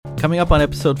Coming up on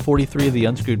episode 43 of The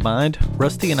Unscrewed Mind,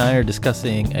 Rusty and I are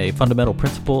discussing a fundamental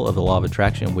principle of the law of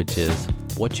attraction, which is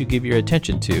what you give your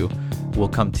attention to will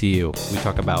come to you. We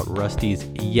talk about Rusty's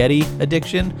Yeti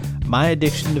addiction, my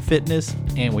addiction to fitness,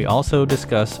 and we also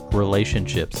discuss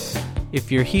relationships.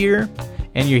 If you're here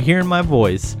and you're hearing my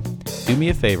voice, do me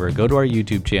a favor, go to our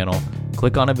YouTube channel,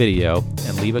 click on a video,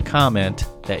 and leave a comment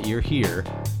that you're here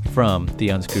from the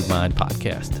Unscrewed Mind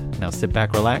podcast. Now sit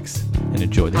back, relax, and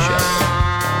enjoy the show.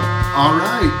 All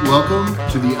right, welcome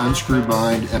to the Unscrewed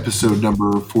Mind, episode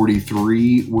number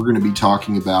 43. We're going to be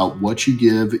talking about what you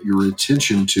give your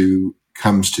attention to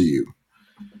comes to you.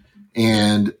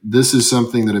 And this is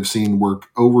something that I've seen work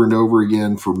over and over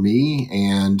again for me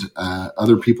and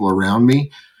other people around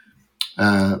me.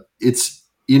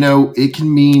 It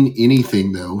can mean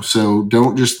anything though. So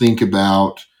don't just think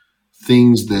about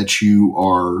things that you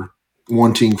are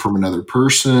wanting from another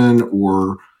person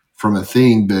or from a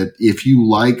thing, but if you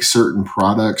like certain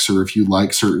products or if you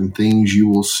like certain things, you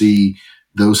will see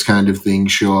those kind of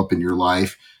things show up in your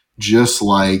life. Just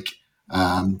like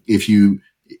if you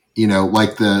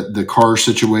like the car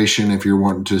situation, if you're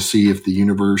wanting to see if the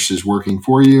universe is working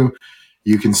for you,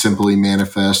 you can simply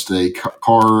manifest a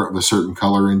car of a certain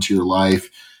color into your life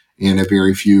in a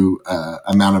very few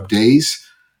amount of days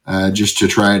just to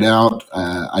try it out.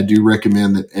 I do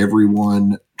recommend that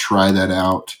everyone try that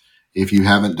out. If you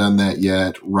haven't done that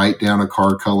yet, write down a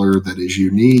car color that is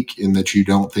unique and that you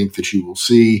don't think that you will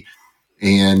see,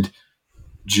 and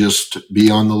just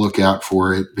be on the lookout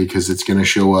for it because it's going to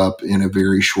show up in a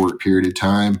very short period of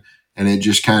time. And it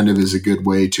just kind of is a good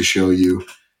way to show you,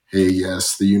 hey,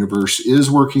 yes, the universe is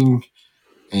working.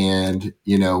 And,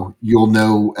 you'll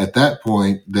know at that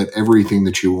point that everything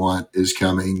that you want is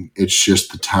coming. It's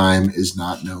just the time is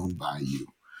not known by you.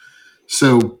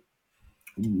 So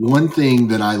one thing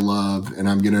that I love, and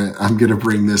I'm gonna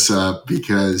bring this up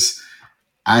because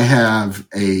I have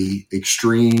a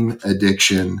extreme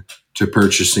addiction to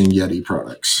purchasing Yeti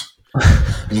products,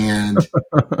 and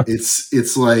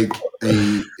it's like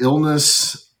a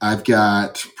illness. I'm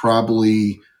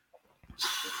probably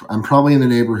in the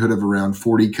neighborhood of around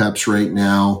 40 cups right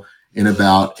now in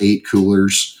about 8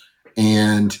 coolers,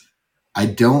 and I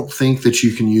don't think that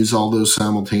you can use all those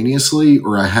simultaneously,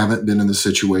 or I haven't been in the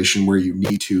situation where you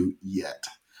need to yet.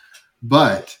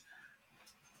 But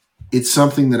it's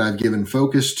something that I've given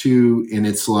focus to, and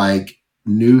it's like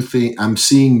I'm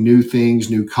seeing new things,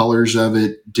 new colors of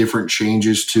it, different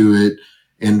changes to it,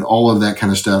 and all of that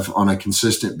kind of stuff on a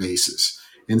consistent basis.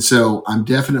 And so I'm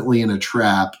definitely in a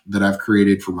trap that I've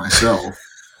created for myself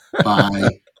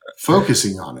by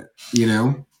focusing on it,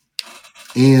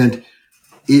 and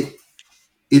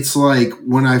it's like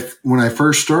when I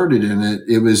first started in it,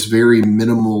 it was very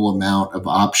minimal amount of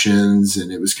options. And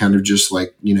it was kind of just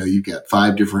like, you've got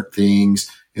 5 different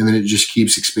things, and then it just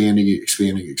keeps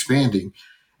expanding.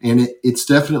 And it's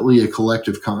definitely a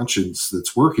collective conscience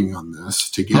that's working on this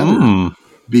together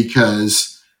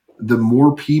because the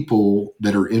more people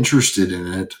that are interested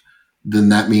in it, then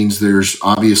that means there's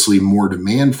obviously more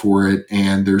demand for it,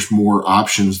 and there's more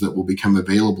options that will become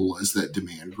available as that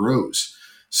demand grows.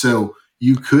 So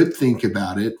you could think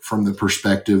about it from the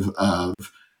perspective of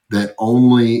that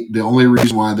the only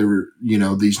reason why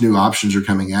these new options are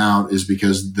coming out is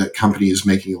because that company is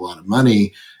making a lot of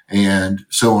money and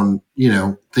so on,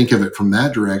 think of it from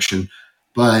that direction.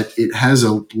 But it has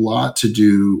a lot to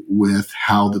do with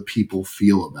how the people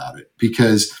feel about it,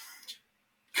 because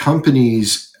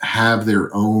companies have their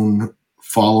own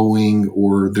following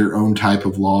or their own type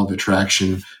of law of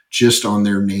attraction just on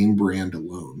their name brand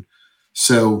alone.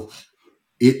 So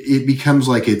it becomes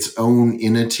like its own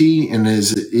entity, and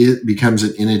as it becomes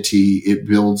an entity, it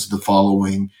builds the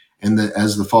following, and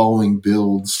as the following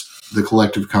builds, the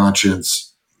collective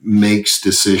conscience makes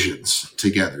decisions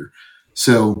together.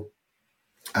 So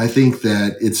I think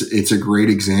that it's a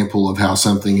great example of how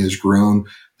something has grown.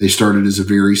 They started as a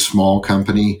very small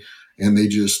company, and they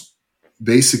just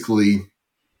basically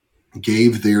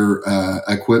gave their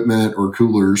equipment or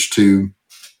coolers to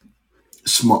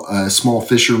small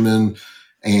fishermen,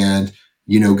 and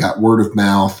got word of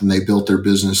mouth, and they built their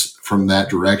business from that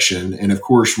direction. And of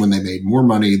course, when they made more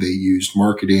money, they used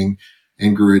marketing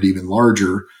and grew it even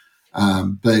larger.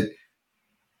 But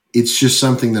it's just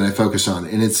something that I focus on.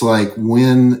 And it's like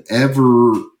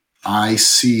whenever I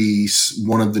see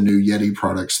one of the new Yeti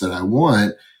products that I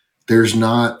want, there's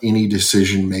not any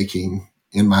decision making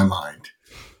in my mind.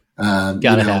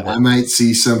 Gotta have it. I might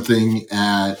see something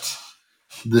at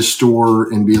the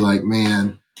store and be like,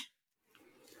 man,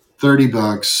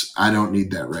 $30, I don't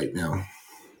need that right now.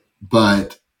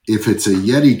 But if it's a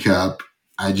Yeti cup,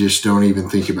 I just don't even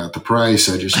think about the price.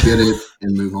 I just get it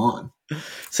and move on.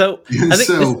 So And I think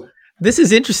so, this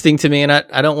is interesting to me, and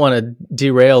I don't want to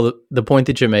derail the point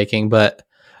that you're making, but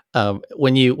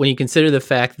when you consider the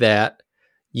fact that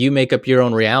you make up your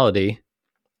own reality,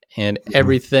 and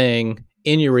everything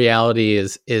in your reality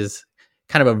is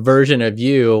kind of a version of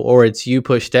you, or it's you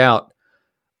pushed out.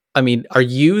 I mean, are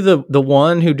you the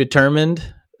one who determined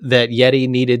that Yeti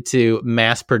needed to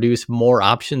mass produce more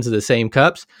options of the same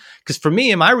cups? Because for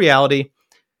me, in my reality,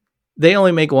 they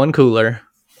only make one cooler.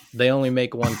 They only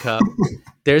make one cup.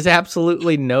 There's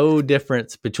absolutely no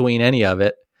difference between any of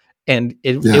it. And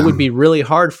it would be really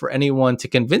hard for anyone to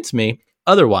convince me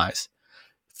otherwise.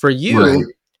 For you, right.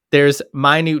 there's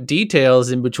minute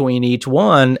details in between each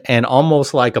one, and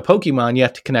almost like a Pokemon, you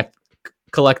have to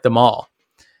collect them all.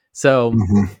 So,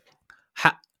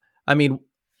 I mean,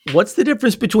 what's the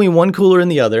difference between one cooler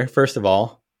and the other, first of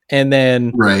all? And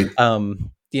then, Right.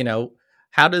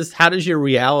 How does your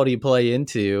reality play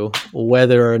into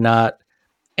whether or not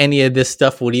any of this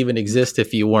stuff would even exist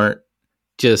if you weren't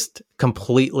just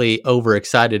completely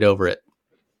overexcited over it?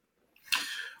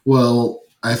 Well,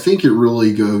 I think it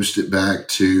really goes back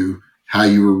to how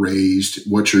you were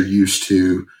raised, what you're used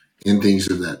to, and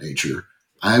things of that nature.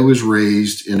 I was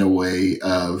raised in a way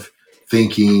of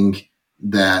thinking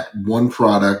that one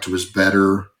product was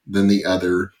better than the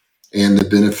other, and the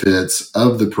benefits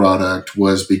of the product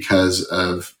was because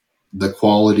of the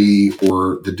quality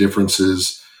or the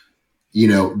differences,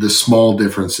 the small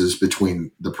differences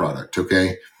between the product.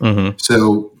 Okay. Mm-hmm.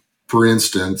 So, for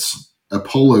instance, a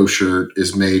polo shirt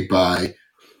is made by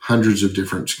hundreds of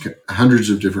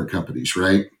different companies,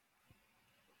 right?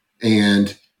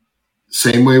 And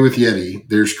same way with Yeti,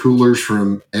 there's coolers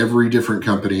from every different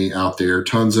company out there,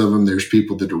 tons of them. There's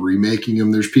people that are remaking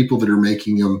them. There's people that are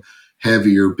making them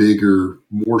heavier, bigger,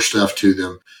 more stuff to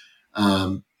them.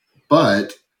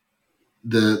 But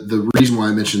the reason why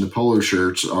I mentioned the polo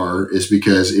shirts is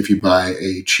because if you buy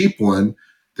a cheap one,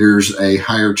 there's a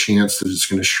higher chance that it's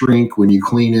going to shrink when you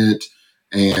clean it.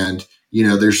 And,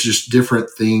 there's just different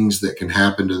things that can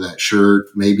happen to that shirt.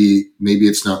 Maybe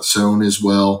it's not sewn as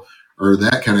well or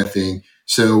that kind of thing.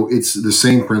 So it's the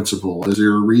same principle. Is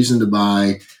there a reason to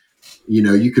buy,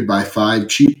 you could buy 5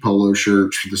 cheap polo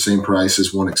shirts for the same price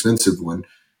as one expensive one.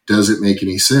 Does it make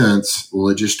any sense? Well,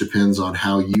 it just depends on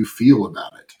how you feel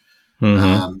about it.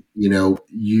 Mm-hmm.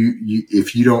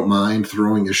 If you don't mind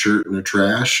throwing a shirt in the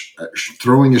trash,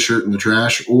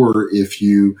 or if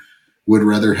you would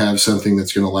rather have something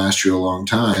that's going to last you a long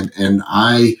time. And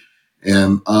I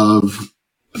am of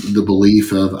the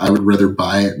belief of I would rather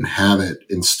buy it and have it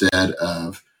instead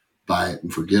of buy it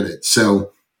and forget it.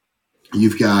 So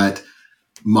you've got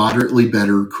moderately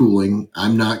better cooling.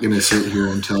 I'm not going to sit here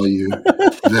and tell you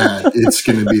that it's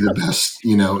going to be the best,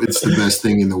 it's the best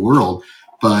thing in the world,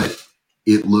 but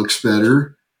it looks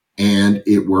better and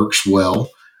it works well.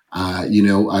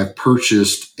 I've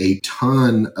purchased a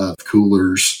ton of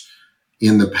coolers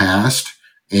in the past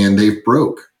and they've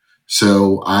broke.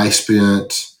 So I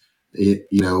spent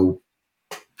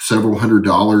several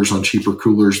 $100s on cheaper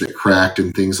coolers that cracked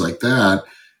and things like that.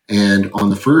 And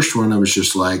on the first one, I was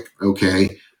just like,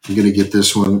 okay, I'm going to get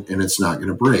this one and it's not going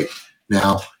to break.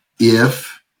 Now,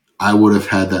 if I would have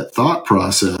had that thought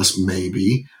process,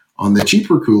 maybe on the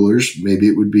cheaper coolers, maybe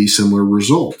it would be similar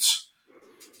results.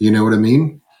 You know what I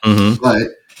mean? Mm-hmm. But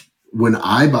when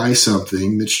I buy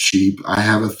something that's cheap, I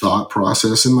have a thought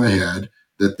process in my head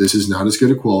that this is not as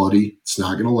good a quality. It's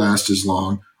not going to last as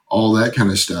long, all that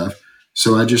kind of stuff.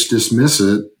 So I just dismiss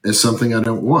it as something I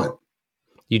don't want.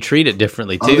 You treat it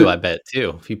differently too, I bet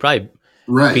too. If you probably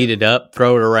beat it up,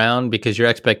 throw it around because your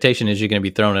expectation is you're going to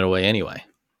be throwing it away anyway.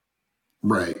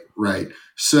 Right.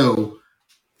 So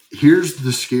here's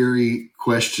the scary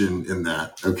question in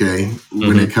that, okay,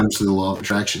 when it comes to the law of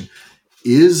attraction.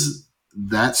 Is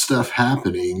that stuff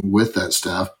happening with that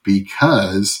stuff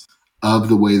because of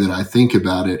the way that I think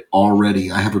about it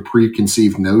already? I have a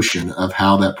preconceived notion of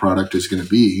how that product is going to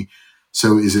be.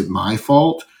 So is it my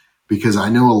fault? Because I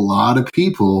know a lot of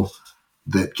people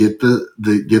that get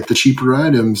the cheaper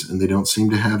items and they don't seem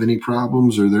to have any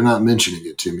problems, or they're not mentioning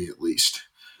it to me at least.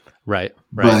 Right.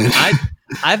 But,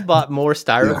 I've bought more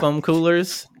styrofoam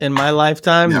coolers in my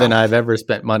lifetime than I've ever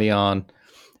spent money on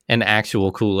an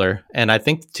actual cooler. And I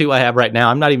think the 2 I have right now,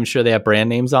 I'm not even sure they have brand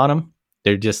names on them.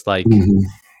 They're just like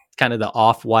kind of the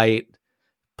off-white,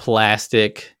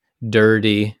 plastic,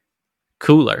 dirty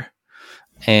cooler.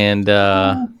 And,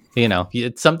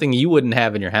 it's something you wouldn't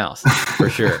have in your house for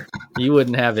sure. You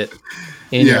wouldn't have it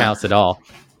in your house at all.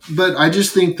 But I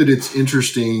just think that it's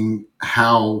interesting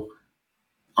how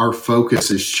our focus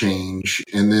has changed,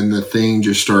 and then the thing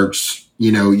just starts,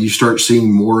 you start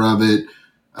seeing more of it.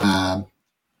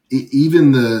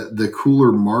 Even the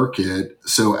cooler market.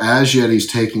 So as Yeti's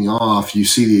taking off, you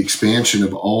see the expansion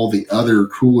of all the other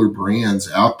cooler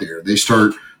brands out there. They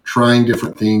start trying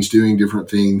different things, doing different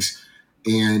things.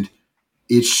 And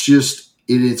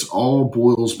it's all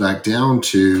boils back down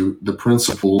to the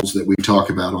principles that we talk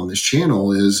about on this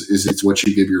channel is it's what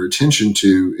you give your attention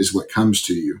to is what comes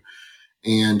to you.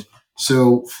 And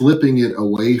so flipping it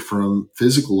away from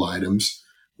physical items,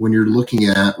 when you're looking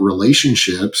at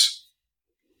relationships,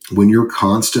 when you're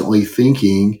constantly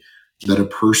thinking that a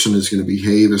person is going to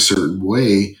behave a certain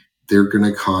way, they're going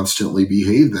to constantly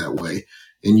behave that way.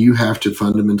 And you have to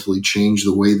fundamentally change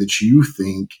the way that you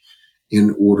think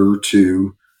in order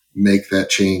to make that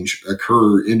change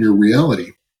occur in your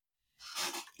reality.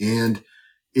 And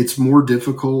it's more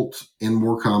difficult and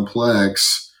more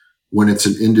complex when it's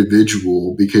an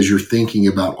individual because you're thinking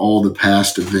about all the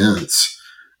past events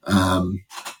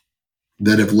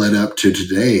that have led up to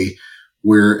today.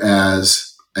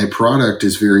 Whereas a product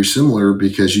is very similar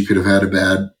because you could have had a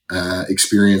bad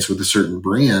experience with a certain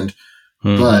brand,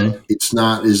 but it's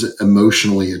not as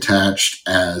emotionally attached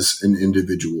as an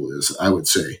individual is, I would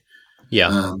say.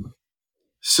 Yeah.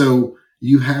 So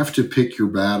you have to pick your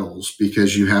battles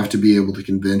because you have to be able to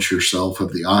convince yourself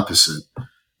of the opposite.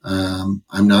 I'm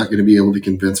not going to be able to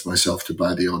convince myself to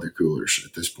buy the other coolers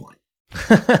at this point.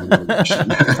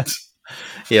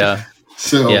 Yeah.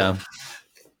 So, yeah.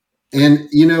 And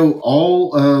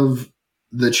all of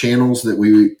the channels that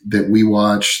we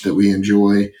watch, that we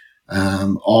enjoy,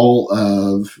 all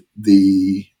of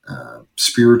the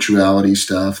spirituality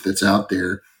stuff that's out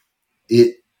there,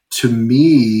 to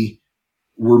me,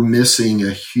 we're missing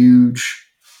a huge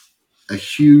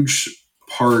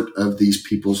part of these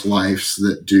people's lives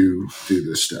that do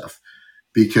this stuff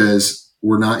because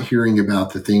we're not hearing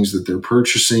about the things that they're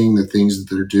purchasing, the things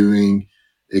that they're doing,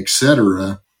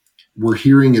 etc. We're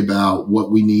hearing about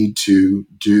what we need to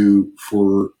do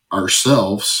for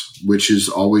ourselves, which is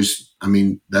always,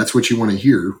 that's what you want to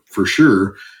hear for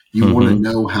sure. You want to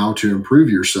know how to improve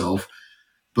yourself.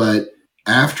 But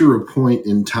after a point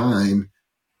in time,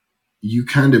 you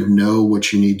kind of know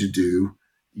what you need to do.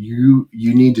 You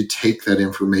need to take that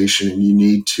information and you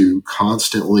need to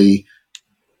constantly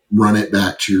run it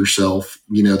back to yourself,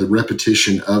 the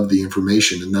repetition of the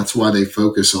information. And that's why they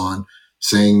focus on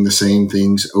saying the same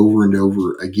things over and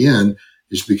over again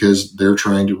is because they're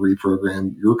trying to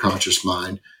reprogram your conscious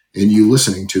mind and you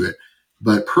listening to it.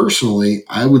 But personally,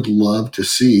 I would love to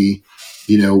see,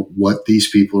 what these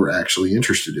people are actually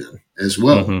interested in as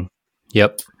well.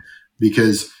 Yep.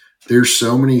 Because there's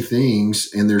so many things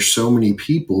and there's so many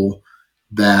people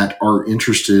that are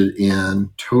interested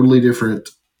in totally different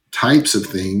types of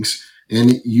things.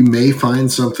 And you may find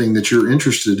something that you're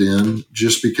interested in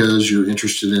just because you're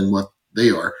interested in what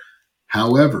they are.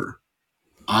 However,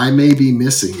 I may be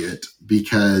missing it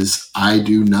because I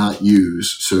do not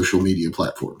use social media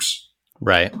platforms.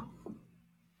 Right.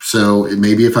 So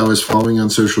maybe if I was following on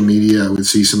social media, I would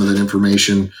see some of that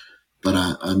information, but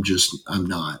I'm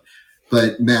not.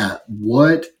 But Matt,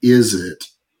 what is it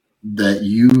that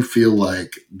you feel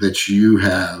like that you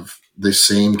have the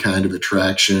same kind of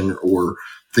attraction or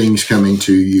things coming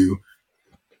to you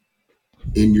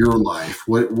in your life?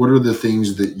 What are the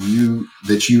things that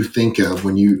you think of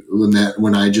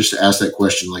when I just ask that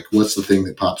question? Like, what's the thing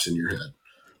that pops in your head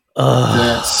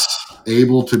that's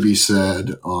able to be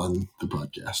said on the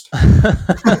podcast?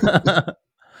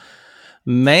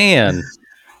 Man,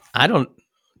 I'll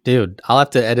have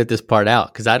to edit this part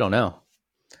out because I don't know.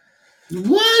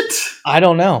 What? I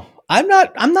don't know. I'm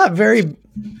not very.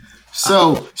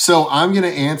 So I'm going to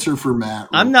answer for Matt.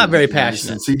 I'm not very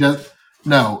passionate. Since he does.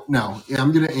 No.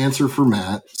 I'm going to answer for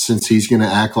Matt since he's going to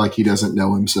act like he doesn't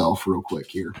know himself real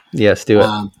quick here. Yes, do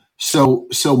it.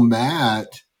 So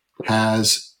Matt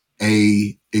has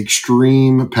a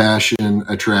extreme passion,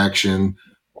 attraction,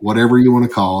 whatever you want to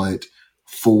call it,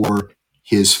 for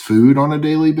his food on a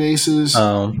daily basis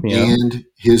and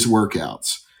his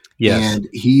workouts. Yes. And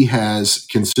he has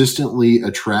consistently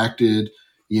attracted,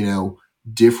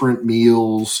 different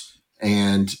meals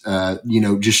and,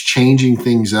 just changing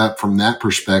things up from that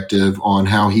perspective on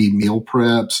how he meal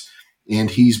preps.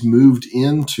 And he's moved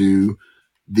into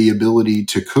the ability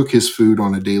to cook his food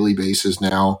on a daily basis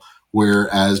now,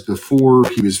 whereas before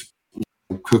he was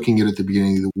cooking it at the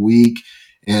beginning of the week.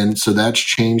 And so that's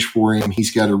changed for him.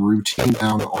 He's got a routine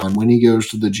down on when he goes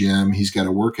to the gym. He's got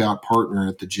a workout partner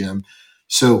at the gym.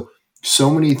 So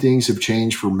many things have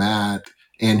changed for Matt,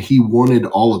 and he wanted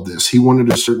all of this. He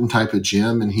wanted a certain type of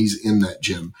gym, and he's in that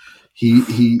gym.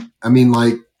 Am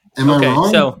I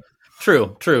wrong? So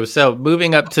true. So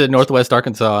moving up to Northwest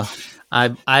Arkansas,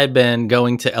 I've been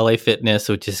going to LA Fitness,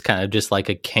 which is kind of just like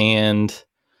a canned,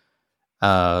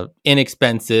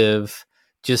 inexpensive,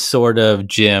 just sort of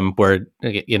gym where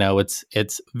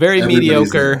it's very Everybody's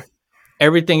mediocre. there.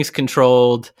 Everything's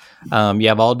controlled. You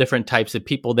have all different types of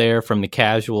people there, from the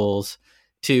casuals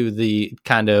to the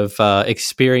kind of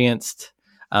experienced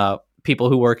people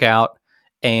who work out.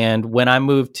 And when I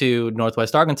moved to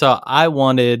Northwest Arkansas, I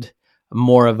wanted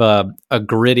more of a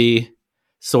gritty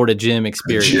sort of gym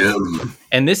experience. Gym.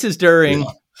 And this is during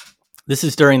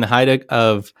the height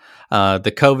of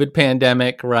the COVID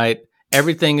pandemic, right?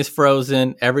 Everything is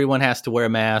frozen. Everyone has to wear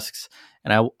masks.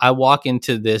 And I walk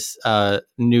into this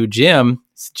new gym.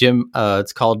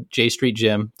 It's called J Street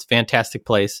Gym. It's a fantastic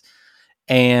place.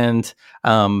 And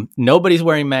nobody's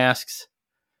wearing masks.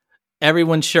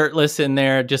 Everyone's shirtless in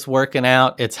there, just working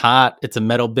out. It's hot. It's a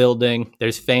metal building.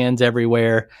 There's fans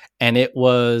everywhere. And it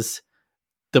was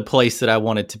the place that I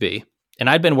wanted to be. And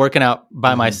I'd been working out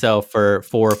by myself for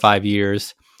 4 or 5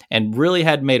 years and really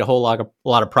had made a lot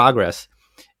of progress.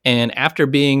 And after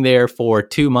being there for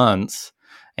 2 months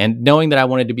and knowing that I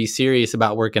wanted to be serious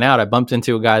about working out, I bumped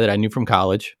into a guy that I knew from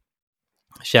college.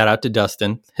 Shout out to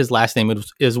Dustin. His last name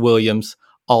is Williams,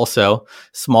 also.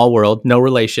 Small world, no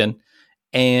relation.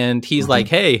 And he's like,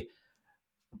 hey,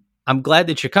 I'm glad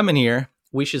that you're coming here.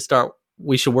 We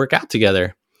should work out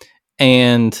together.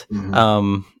 And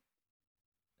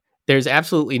there's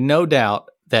absolutely no doubt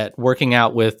that working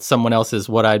out with someone else is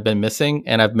what I've been missing.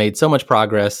 And I've made so much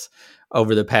progress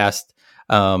over the past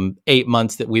 8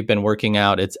 months that we've been working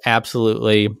out. It's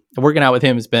absolutely, working out with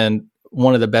him has been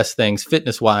one of the best things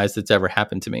fitness-wise that's ever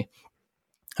happened to me.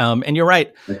 And you're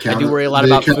right. I do worry a lot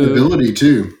about accountability food.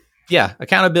 too. Yeah,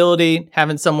 accountability,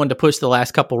 having someone to push the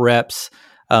last couple reps.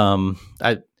 I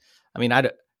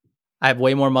have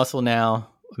way more muscle now.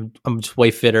 I'm just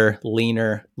way fitter,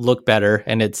 leaner, look better,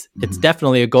 and it's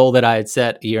definitely a goal that I had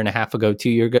set a year and a half ago,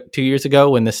 2 years ago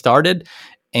when this started,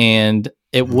 and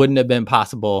it wouldn't have been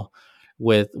possible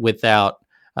without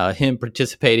him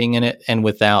participating in it and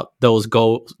without those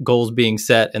goals being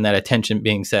set and that attention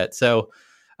being set. So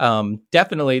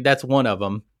definitely that's one of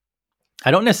them.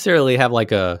 I don't necessarily have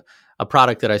like a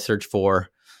product that I search for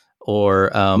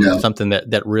or something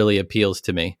that really appeals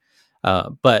to me.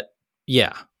 But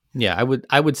yeah, I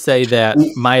would say that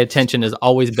my attention has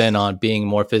always been on being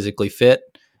more physically fit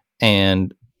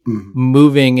and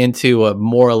moving into a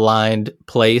more aligned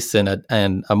place and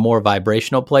a more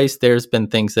vibrational place. There's been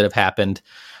things that have happened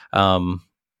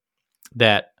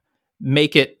that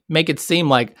make it seem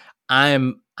like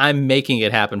I'm making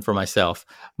it happen for myself.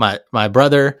 My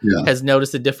brother has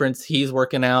noticed a difference. He's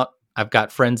working out. I've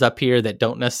got friends up here that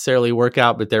don't necessarily work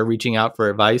out, but they're reaching out for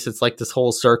advice. It's like this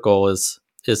whole circle is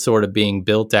sort of being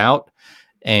built out,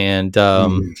 and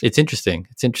it's interesting.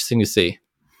 It's interesting to see.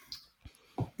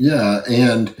 Yeah,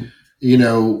 and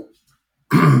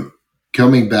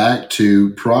coming back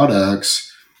to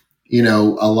products, a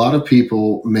lot of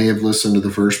people may have listened to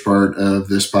the first part of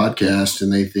this podcast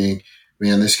and they think,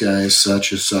 man, this guy is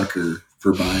such a sucker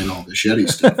for buying all this Yeti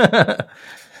stuff.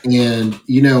 And,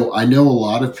 I know a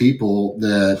lot of people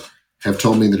that have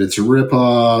told me that it's a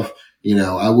ripoff.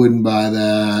 I wouldn't buy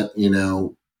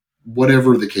that,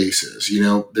 whatever the case is.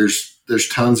 There's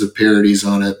tons of parodies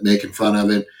on it, making fun of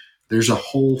it. There's a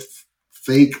whole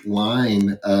fake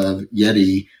line of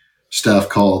Yeti stuff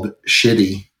called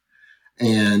Shitty.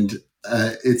 And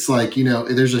it's like,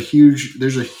 there's a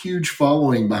huge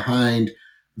following behind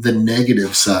the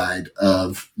negative side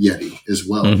of Yeti as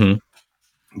well.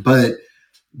 Mm-hmm. But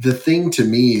the thing to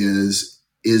me is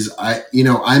I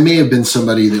may have been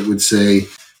somebody that would say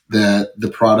that the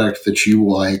product that you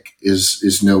like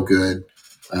is no good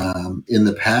in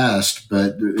the past,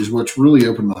 but is what's really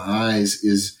opened my eyes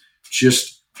is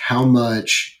just how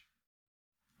much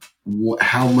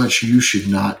you should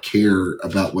not care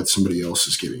about what somebody else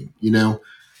is getting,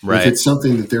 Right. If it's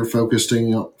something that they're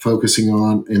focusing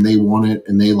on and they want it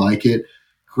and they like it,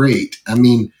 great. I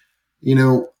mean,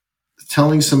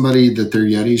 telling somebody that their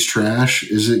Yeti's trash,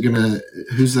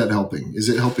 who's that helping? Is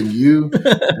it helping you?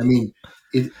 I mean,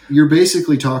 you're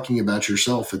basically talking about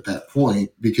yourself at that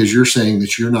point because you're saying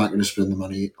that you're not going to spend the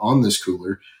money on this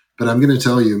cooler. But I'm going to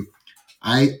tell you,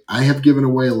 I have given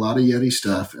away a lot of Yeti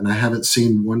stuff and I haven't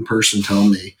seen one person tell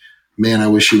me, man, I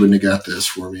wish you wouldn't have got this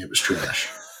for me. It was trash.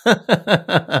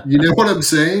 You know what I'm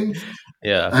saying?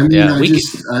 Yeah. I mean,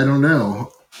 I don't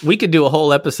know. We could do a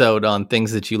whole episode on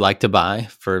things that you like to buy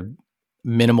for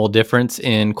minimal difference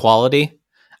in quality.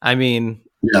 I mean,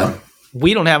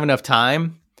 we don't have enough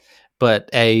time, but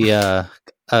an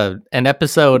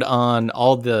episode on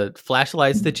all the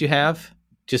flashlights that you have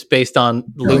just based on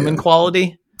lumen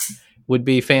quality would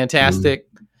be fantastic.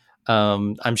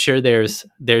 I'm sure there's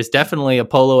definitely a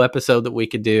polo episode that we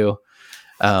could do.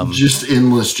 Just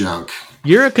endless junk.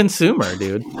 You're a consumer,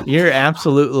 dude. You're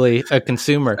absolutely a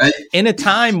consumer. In a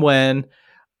time when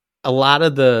a lot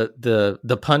of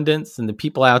the pundits and the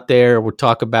people out there would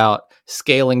talk about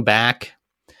scaling back,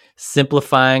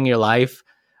 simplifying your life,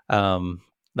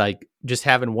 like just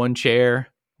having one chair,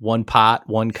 one pot,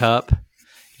 one cup.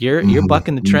 You're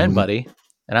bucking the trend, buddy,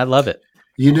 and I love it.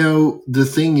 The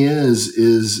thing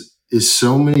is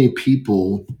so many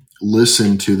people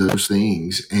listen to those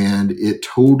things, and it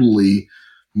totally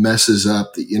messes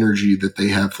up the energy that they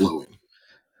have flowing.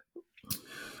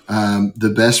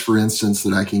 The best, for instance,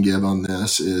 that I can give on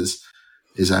this is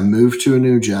I moved to a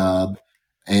new job,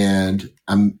 and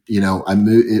I moved.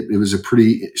 It was a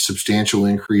pretty substantial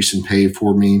increase in pay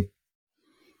for me,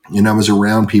 and I was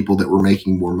around people that were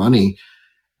making more money,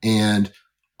 and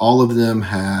all of them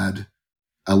had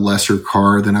a lesser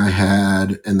car than I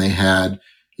had, and they had,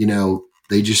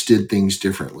 they just did things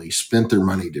differently, spent their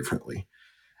money differently.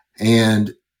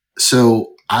 And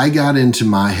so I got into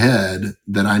my head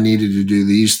that I needed to do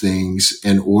these things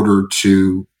in order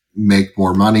to make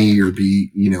more money or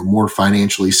be, more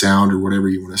financially sound or whatever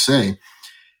you want to say.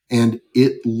 And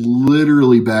it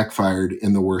literally backfired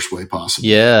in the worst way possible.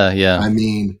 Yeah. Yeah. I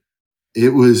mean,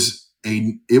 it was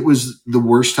the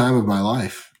worst time of my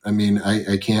life. I mean,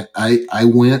 I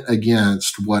went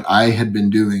against what I had been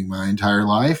doing my entire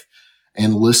life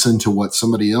and listened to what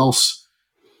somebody else,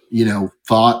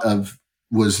 thought of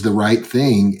was the right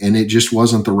thing. And it just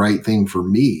wasn't the right thing for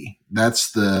me.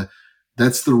 That's the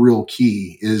real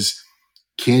key is,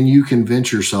 can you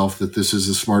convince yourself that this is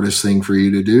the smartest thing for you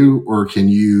to do, or can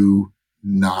you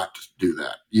not do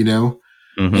that?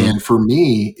 Mm-hmm. And for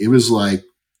me, it was like,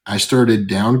 I started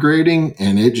downgrading,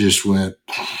 and it just went,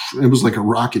 it was like a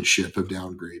rocket ship of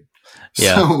downgrade.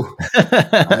 Yeah. So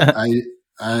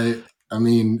I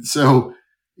mean,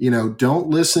 don't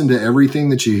listen to everything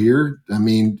that you hear. I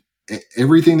mean,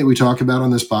 everything that we talk about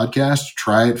on this podcast,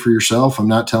 try it for yourself. I'm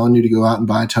not telling you to go out and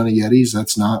buy a ton of Yetis.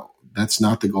 That's not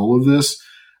the goal of this.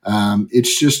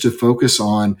 It's just to focus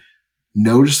on,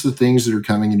 notice the things that are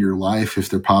coming in your life, if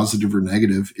they're positive or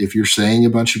negative. If you're saying a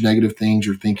bunch of negative things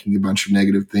or thinking a bunch of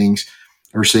negative things,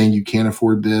 or saying you can't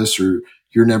afford this or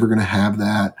you're never going to have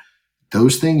that,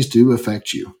 those things do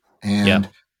affect you. And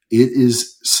it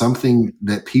is something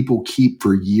that people keep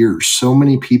for years. So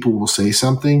many people will say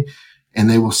something and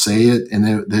they will say it, and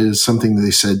that is something that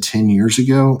they said 10 years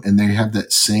ago, and they have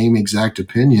that same exact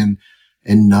opinion,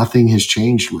 and nothing has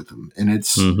changed with them. And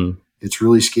it's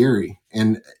really scary.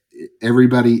 And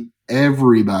everybody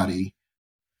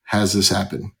has this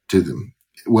happen to them,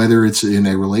 whether it's in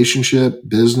a relationship,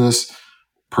 business,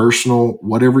 personal,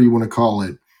 whatever you want to call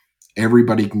it.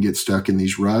 Everybody can get stuck in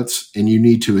these ruts, and you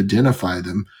need to identify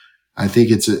them. I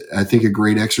think a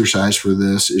great exercise for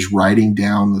this is writing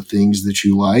down the things that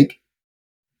you like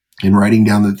and writing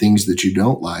down the things that you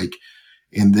don't like,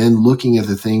 and then looking at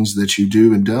the things that you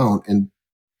do and don't, and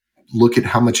look at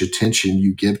how much attention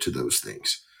you give to those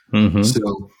things. Mm-hmm.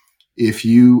 So if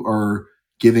you are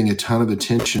giving a ton of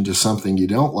attention to something you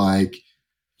don't like,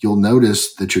 you'll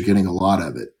notice that you're getting a lot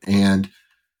of it. And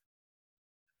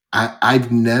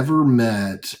I've never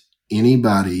met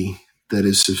anybody that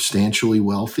is substantially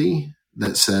wealthy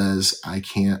that says, I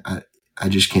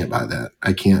just can't buy that.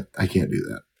 I can't do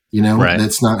that. Right.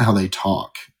 That's not how they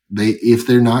talk. If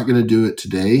they're not going to do it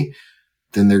today,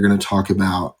 then they're going to talk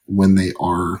about when they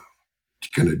are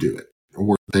going to do it,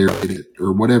 or they're in it,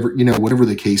 or whatever, whatever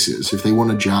the case is. If they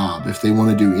want a job, if they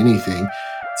want to do anything,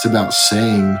 it's about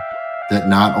saying that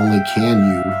not only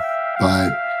can you,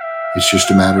 but it's just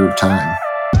a matter of time.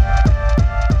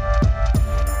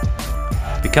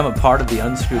 Become a part of the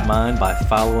Unscrewed Mind by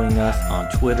following us on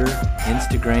Twitter,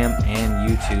 Instagram, and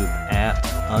YouTube at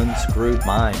Unscrewed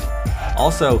Mind.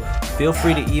 Also, feel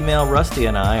free to email Rusty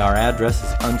and I. Our address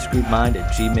is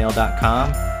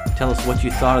unscrewedmind@gmail.com. Tell us what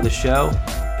you thought of the show,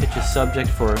 pitch a subject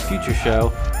for a future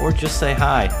show, or just say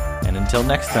hi. And until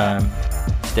next time,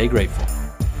 stay grateful.